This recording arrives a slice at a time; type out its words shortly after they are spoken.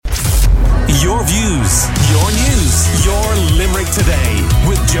Limerick Today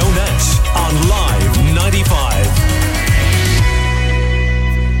with Joe Nash on Live 95.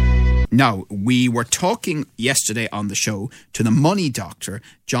 Now, we were talking yesterday on the show to the money doctor,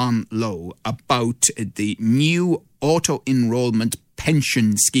 John Lowe, about the new auto-enrolment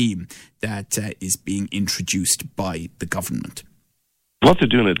pension scheme that is being introduced by the government. What they're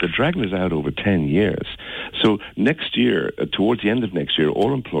doing is they're dragging it out over 10 years. So next year, towards the end of next year,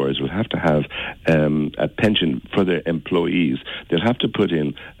 all employers will have to have a pension for their employees. They'll have to put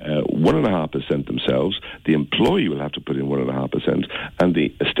in 1.5% themselves. The employee will have to put in 1.5%, and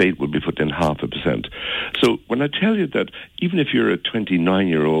the estate will be put in 0.5%. So when I tell you that even if you're a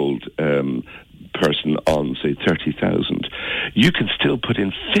 29-year-old person on, say, 30,000, you can still put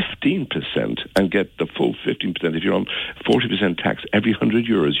in 15% and get the full 15%. If you're on 40% tax, every €100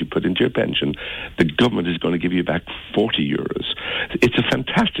 you put into your pension, the government is going to give you back €40. It's a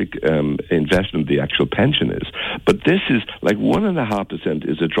fantastic investment, the actual pension is. But this is like 1.5%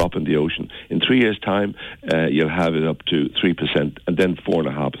 is a drop in the ocean. In 3 years' time, you'll have it up to 3% and then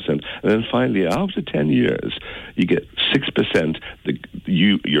 4.5%. And then finally, after 10 years, you get 6%.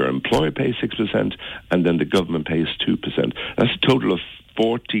 Your employer pays 6%, and then the government pays 2%. That's a total of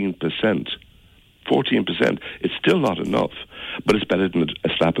 14%. 14%. It's still not enough, but it's better than a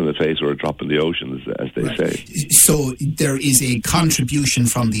slap in the face or a drop in the ocean, as they say. So there is a contribution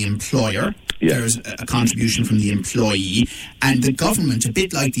from the employer, there's a contribution from the employee, and the government, a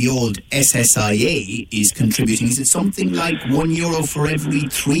bit like the old SSIA, is contributing. Is it something like €1 for every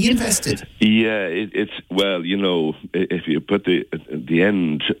 3 invested? Yeah, it's well, you know, if you put the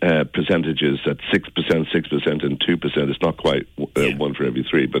end percentages at 6%, and 2%, it's not quite 1 for every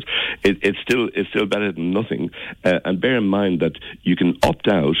 3, but it's still better than nothing. And bear in mind that you can opt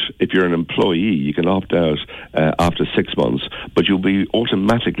out if you're an employee. You can opt out after 6 months, but you'll be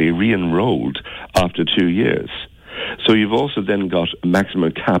automatically re-enrolled after 2 years. So you've also then got a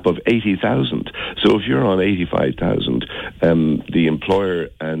maximum cap of 80,000. So if you're on 85,000, the employer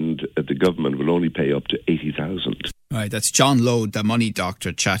and the government will only pay up to 80,000. Right, that's John Lowe, the money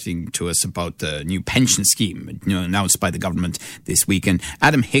doctor, chatting to us about the new pension scheme announced by the government this weekend.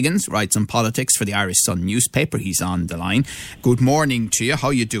 Adam Higgins writes on politics for the Irish Sun newspaper. He's on the line. Good morning to you. How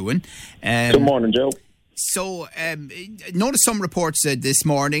are you doing? Good morning, Joe. So, noticed some reports this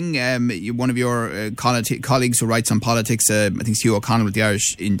morning. One of your colleagues who writes on politics, I think it's Hugh O'Connell with the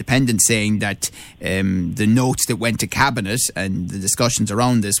Irish Independent, saying that the notes that went to Cabinet and the discussions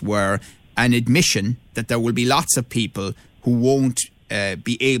around this were an admission that there will be lots of people who won't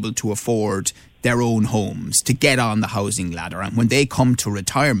be able to afford their own homes, to get on the housing ladder. And when they come to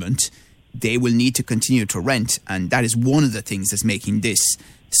retirement, they will need to continue to rent. And that is one of the things that's making this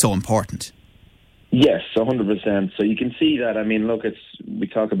so important. Yes, 100%. So you can see that. I mean, look, we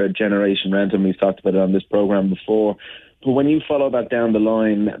talk about generation rent, and we've talked about it on this programme before. But when you follow that down the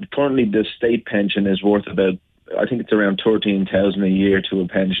line, currently the state pension is worth about, I think it's around 13,000 a year to a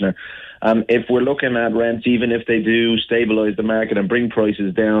pensioner. If we're looking at rents, even if they do stabilise the market and bring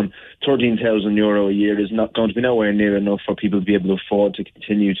prices down, €13,000 a year is not going to be nowhere near enough for people to be able to afford to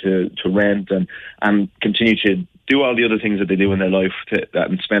continue to rent and continue to do all the other things that they do in their life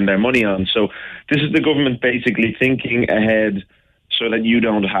and spend their money on. So this is the government basically thinking ahead so that you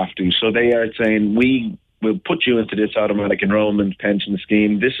don't have to. So they are saying, we'll put you into this automatic enrolment pension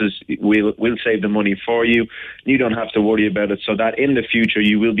scheme. We'll save the money for you. You don't have to worry about it, so that in the future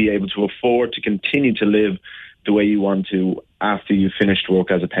you will be able to afford to continue to live the way you want to after you've finished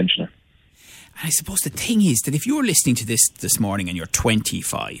work as a pensioner. I suppose the thing is that if you're listening to this morning and you're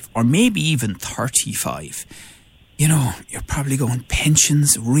 25 or maybe even 35, you're probably going,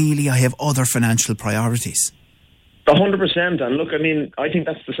 pensions, really? I have other financial priorities. 100%. And look, I mean, I think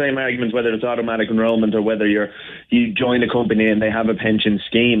that's the same argument whether it's automatic enrolment or whether you join a company and they have a pension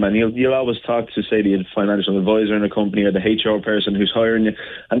scheme. And you'll always talk to, say, the financial advisor in a company or the HR person who's hiring you,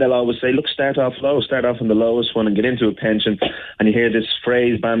 and they'll always say, look, start off low, start off on the lowest one and get into a pension. And you hear this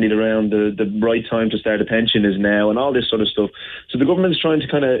phrase bandied around, the right time to start a pension is now, and all this sort of stuff. So the government's trying to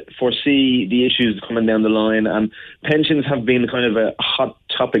kind of foresee the issues coming down the line, and pensions have been kind of a hot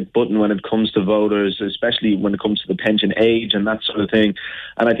topic button when it comes to voters, especially when it comes to the pension age and that sort of thing.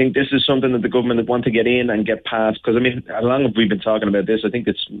 And I think this is something that the government want to get in and get past, because I mean, how long have we been talking about this? I think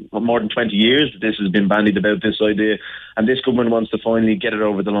it's more than 20 years that this has been bandied about, this idea, and this government wants to finally get it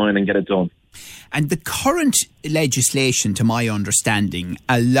over the line and get it done. And the current legislation, to my understanding,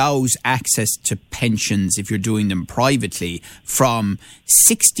 allows access to pensions if you're doing them privately from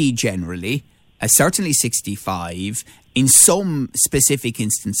 60 generally, certainly 65, in some specific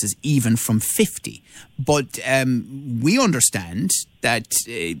instances even from 50. But we understand that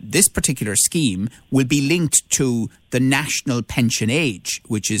this particular scheme will be linked to the national pension age,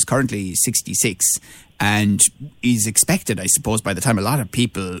 which is currently 66, and is expected, I suppose, by the time a lot of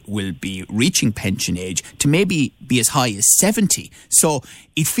people will be reaching pension age, to maybe be as high as 70. So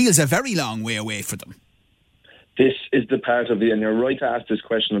it feels a very long way away for them. This is the part of and you're right to ask this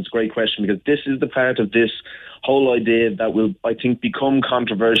question, it's a great question, because this is the part of this whole idea that will, I think, become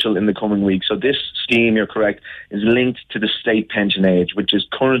controversial in the coming weeks. So this scheme, you're correct, is linked to the state pension age, which is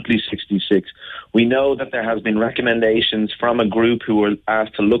currently 66. We know that there has been recommendations from a group who were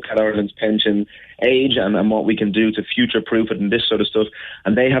asked to look at Ireland's pension age and what we can do to future-proof it and this sort of stuff.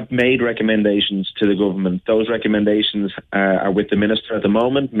 And they have made recommendations to the government. Those recommendations are with the Minister at the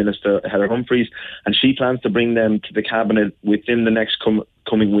moment, Minister Heather Humphreys, and she plans to bring them to the Cabinet within the next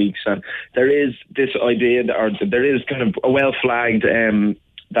coming weeks. And there is this idea, or there is kind of a well-flagged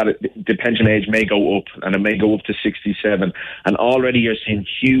that the pension age may go up, and it may go up to 67. And already you're seeing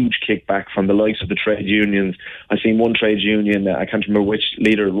huge kickback from the likes of the trade unions. I've seen one trade union, I can't remember which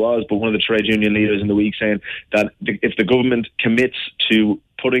leader it was, but one of the trade union leaders in the week saying that if the government commits to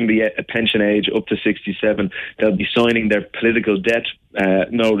putting the pension age up to 67, they'll be signing their political debt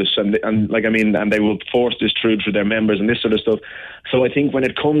notice, and they will force this through their members and this sort of stuff. So I think when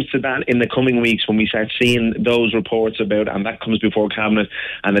it comes to that in the coming weeks, when we start seeing those reports about, and that comes before Cabinet,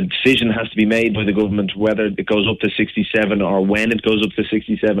 and a decision has to be made by the government whether it goes up to 67 or when it goes up to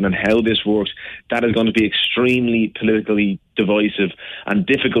 67 and how this works, that is going to be extremely politically divisive and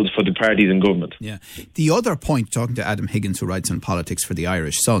difficult for the parties in government. Yeah. The other point, talking to Adam Higgins, who writes on politics for the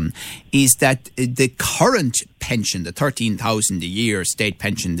Irish Sun, is that the current pension, the 13,000 a year state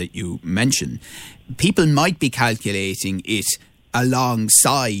pension that you mentioned, people might be calculating it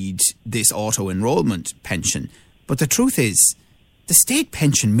alongside this auto-enrolment pension. But the truth is, the state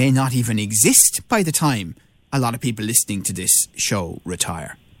pension may not even exist by the time a lot of people listening to this show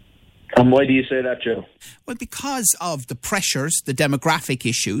retire. And why do you say that, Joe? Well, because of the pressures, the demographic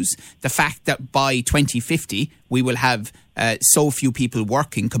issues, the fact that by 2050 we will have so few people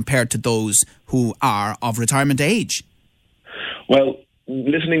working compared to those who are of retirement age. Well,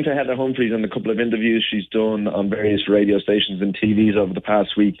 listening to Heather Humphreys and a couple of interviews she's done on various radio stations and TVs over the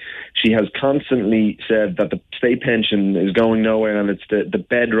past week, she has constantly said that the state pension is going nowhere, and it's the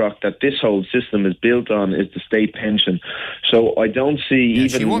bedrock that this whole system is built on is the state pension. So I don't see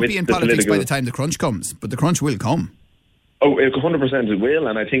even she won't with be in the politics by the time the crunch comes, but the crunch will come. Oh, 100% it will,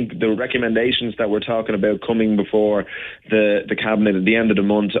 and I think the recommendations that we're talking about coming before the Cabinet at the end of the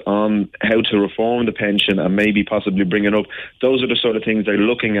month on how to reform the pension and maybe possibly bring it up, those are the sort of things they're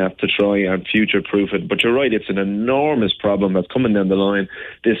looking at to try and future-proof it. But you're right, it's an enormous problem that's coming down the line,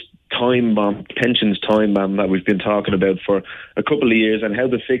 this time bomb, pensions time bomb that we've been talking about for a couple of years, and how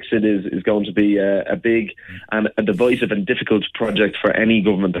to fix it is going to be a big and a divisive and difficult project for any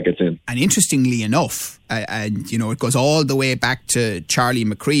government that gets in. And interestingly enough, it goes all the way back to Charlie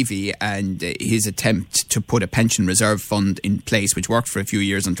McCreevy and his attempt to put a pension reserve fund in place, which worked for a few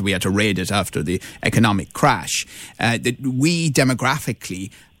years until we had to raid it after the economic crash. That we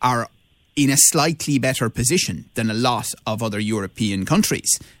demographically are in a slightly better position than a lot of other European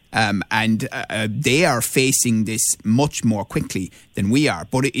countries. And they are facing this much more quickly than we are.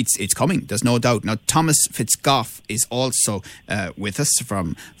 But it's coming, there's no doubt. Now, Thomas Fitzgoff is also with us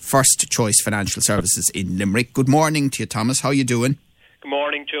from First Choice Financial Services in Limerick. Good morning to you, Thomas. How are you doing? Good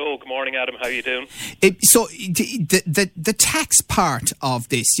morning, Joe. Good morning, Adam. How are you doing? So the tax part of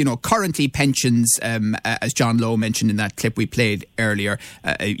this, currently pensions, as John Lowe mentioned in that clip we played earlier,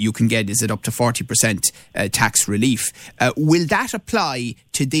 you can get, is it up to 40% tax relief? Will that apply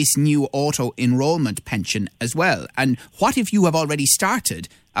to this new auto-enrolment pension as well? And what if you have already started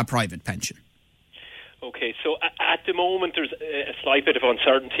a private pension? Okay, so at the moment there's a slight bit of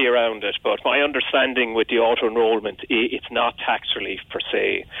uncertainty around it, but my understanding with the auto-enrolment, it's not tax relief per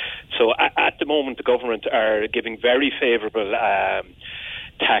se. So at the moment the government are giving very favourable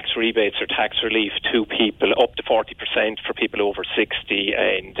tax rebates or tax relief to people, up to 40% for people over 60,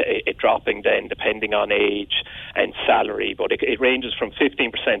 and it dropping then depending on age and salary, but it ranges from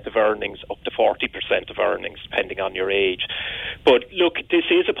 15% of earnings up to 40% of earnings depending on your age. But look, this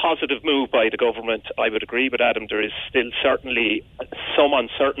is a positive move by the government. I would agree with Adam, there is still certainly some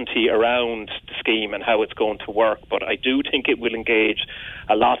uncertainty around the scheme and how it's going to work, but I do think it will engage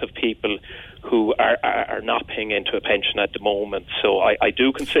a lot of people who are not paying into a pension at the moment. So I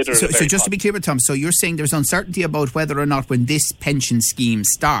do consider so, it so just to be clear with Tom, so you're saying there's uncertainty about whether or not when this pension scheme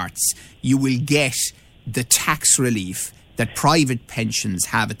starts, you will get the tax relief that private pensions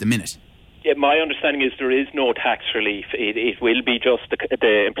have at the minute? Yeah, my understanding is there is no tax relief. It will be just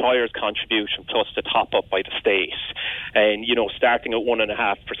the employer's contribution plus the top up by the state, and starting at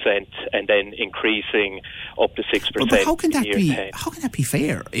 1.5% and then increasing up to 6%. But how can that be? How can that be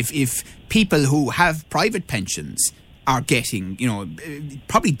fair? If people who have private pensions are getting,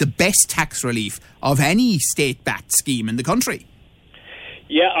 probably the best tax relief of any state-backed scheme in the country.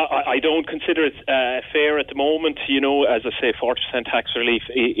 Yeah, I don't consider it fair at the moment. As I say, 40% tax relief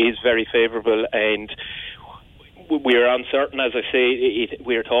is very favourable, and we're uncertain. As I say,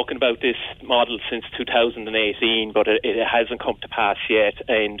 we're talking about this model since 2018, but it hasn't come to pass yet.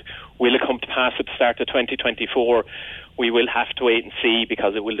 And will it come to pass at the start of 2024? We will have to wait and see,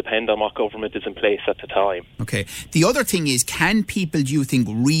 because it will depend on what government is in place at the time. Okay. The other thing is, can people, do you think,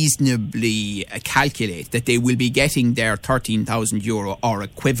 reasonably calculate that they will be getting their €13,000 or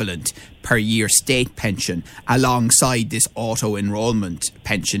equivalent per year state pension alongside this auto-enrolment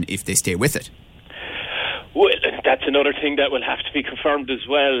pension if they stay with it? Well, that's another thing that will have to be confirmed as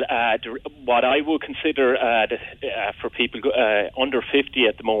well. What I would consider for people under 50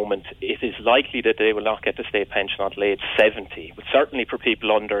 at the moment, it is likely that they will not get the state pension until age 70, but certainly for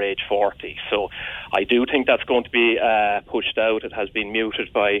people under age 40. So I do think that's going to be pushed out. It has been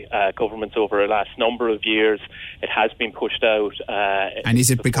muted by governments over the last number of years. It has been pushed out. And is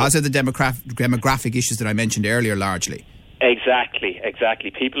it because of the demographic issues that I mentioned earlier largely? Exactly.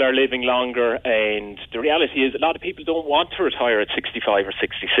 People are living longer, and the reality is a lot of people don't want to retire at 65 or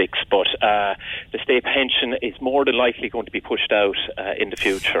 66, but the state pension is more than likely going to be pushed out in the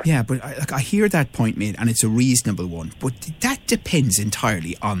future. Yeah, but I hear that point made, and it's a reasonable one, but that depends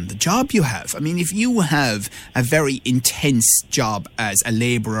entirely on the job you have. I mean, if you have a very intense job as a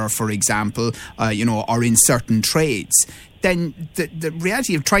labourer, for example, or in certain trades, then the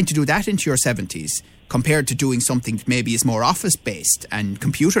reality of trying to do that into your 70s compared to doing something that maybe is more office-based and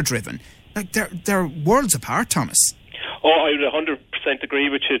computer-driven, like they're worlds apart, Thomas. Oh, I would 100% agree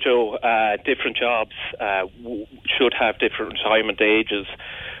with you, Joe. Different jobs should have different retirement ages,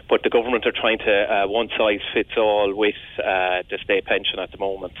 but the government are trying to one-size-fits-all with the state pension at the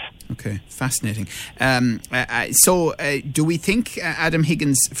moment. Okay, fascinating. So do we think, Adam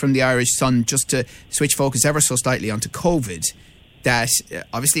Higgins from the Irish Sun, just to switch focus ever so slightly onto COVID, that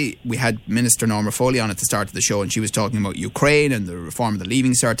obviously we had Minister Norma Foley on at the start of the show, and she was talking about Ukraine and the reform of the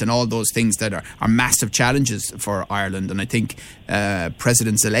Leaving Cert and all those things that are massive challenges for Ireland. And I think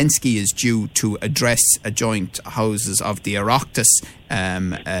President Zelensky is due to address a joint Houses of the Oireachtas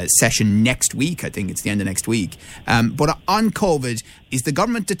session next week. I think it's the end of next week. But on COVID, is the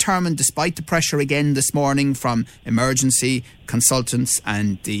government determined, despite the pressure again this morning from emergency consultants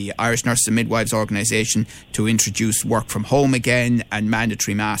and the Irish Nurses and Midwives Organisation to introduce work from home again and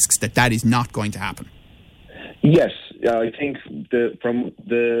mandatory masks, that is not going to happen? Yes, I think from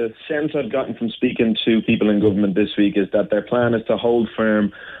the sense I've gotten from speaking to people in government this week is that their plan is to hold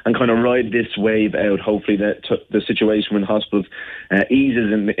firm and kind of ride this wave out. Hopefully that the situation in hospitals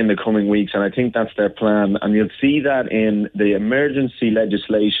eases in the coming weeks, and I think that's their plan. And you'll see that in the emergency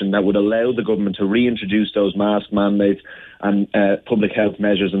legislation that would allow the government to reintroduce those mask mandates and public health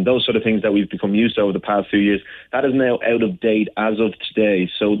measures and those sort of things that we've become used to over the past few years. That is now out of date as of today.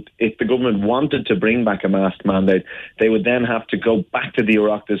 So if the government wanted to bring back a mask mandate, they would then have to go back to the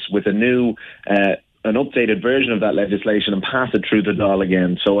Oireachtas with a new an updated version of that legislation and pass it through the Dáil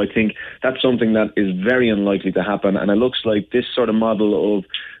again. So I think that's something that is very unlikely to happen. And it looks like this sort of model of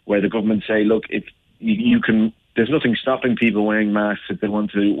where the government say, look, if you can, there's nothing stopping people wearing masks if they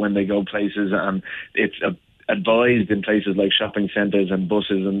want to when they go places, and it's advised in places like shopping centres and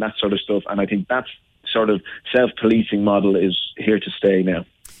buses and that sort of stuff. And I think that sort of self-policing model is here to stay now.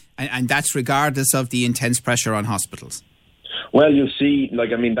 And that's regardless of the intense pressure on hospitals? Well, you'll see,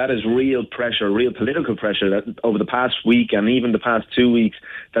 that is real pressure, real political pressure that over the past week and even the past 2 weeks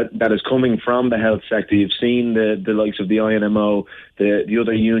that is coming from the health sector. You've seen the likes of the INMO, the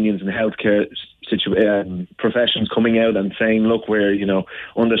other unions and healthcare professions coming out and saying, look, we're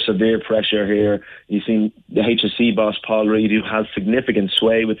under severe pressure here. You've seen the HSE boss, Paul Reid, who has significant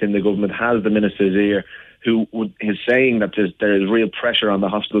sway within the government, has the minister's ear, who is saying that there is real pressure on the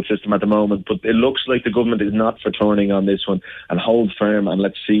hospital system at the moment. But it looks like the government is not for turning on this one and hold firm, and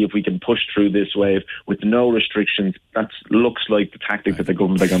let's see if we can push through this wave with no restrictions. That looks like the tactic that the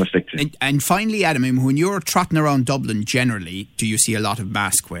government are going to stick to. And finally, Adam, when you're trotting around Dublin generally, do you see a lot of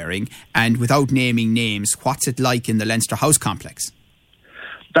mask wearing? And without naming names, what's it like in the Leinster House complex?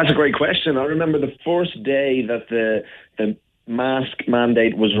 That's a great question. I remember the first day that the mask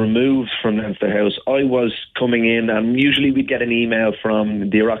mandate was removed from Leinster House, I was coming in, and usually we'd get an email from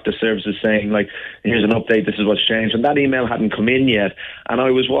the Oireachtas services saying, like, here's an update, this is what's changed, and that email hadn't come in yet, and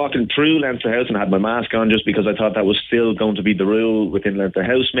I was walking through Leinster House and had my mask on just because I thought that was still going to be the rule within Leinster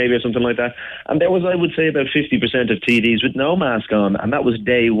House, maybe, or something like that, and there was, I would say, about 50% of TDs with no mask on, and that was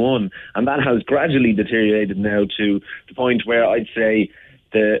day one, and that has gradually deteriorated now to the point where I'd say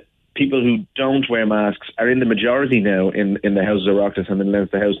the people who don't wear masks are in the majority now in the Houses of Oireachtas and in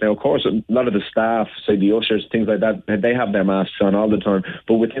Leinster House. Now, of course, a lot of the staff, say the ushers, things like that, they have their masks on all the time.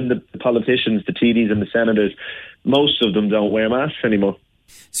 But within the politicians, the TDs and the senators, most of them don't wear masks anymore.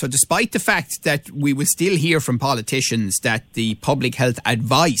 So despite the fact that we will still hear from politicians that the public health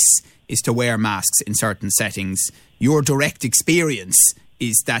advice is to wear masks in certain settings, your direct experience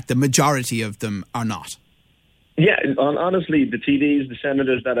is that the majority of them are not. Yeah, honestly, the TDs, the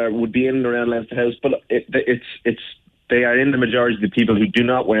senators that would be in and around Leinster House, but they are in the majority of the people who do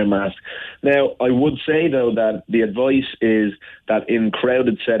not wear masks. Now, I would say, though, that the advice is that in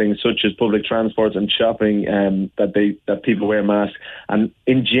crowded settings such as public transport and shopping, that people wear masks. And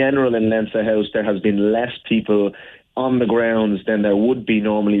in general, in Leinster House, there has been less people on the grounds than there would be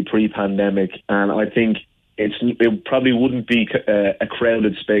normally pre-pandemic. And I think it probably wouldn't be a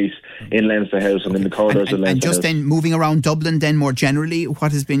crowded space in Leinster House and in the corridors of Leinster House. And just then, moving around Dublin then more generally,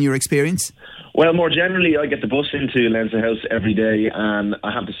 what has been your experience? Well, more generally, I get the bus into Leinster House every day, and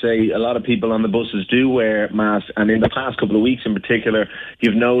I have to say a lot of people on the buses do wear masks, and in the past couple of weeks in particular,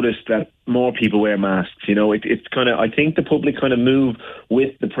 you've noticed that more people wear masks. You know, it's kind of, I think the public kind of move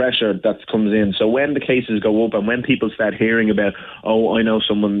with the pressure that comes in. So when the cases go up and when people start hearing about, oh, I know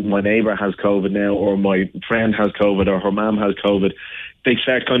someone, my neighbour has COVID now, or my friend has COVID, or her mum has COVID, they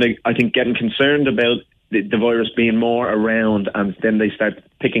start kind of, I think, getting concerned about the virus being more around, and then they start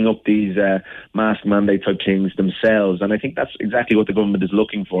picking up these mask mandate type things themselves. And I think that's exactly what the government is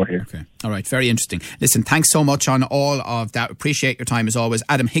looking for here. Okay. All right. Very interesting. Listen, thanks so much on all of that. Appreciate your time as always.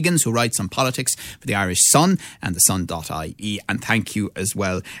 Adam Higgins, who writes on politics for the Irish Sun and the Sun.ie. And thank you as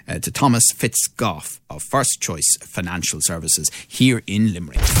well to Thomas Fitzgoff of First Choice Financial Services here in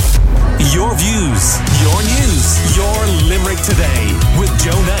Limerick. Your views, your news, your Limerick Today with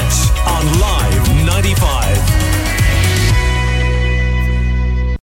Joe Nash.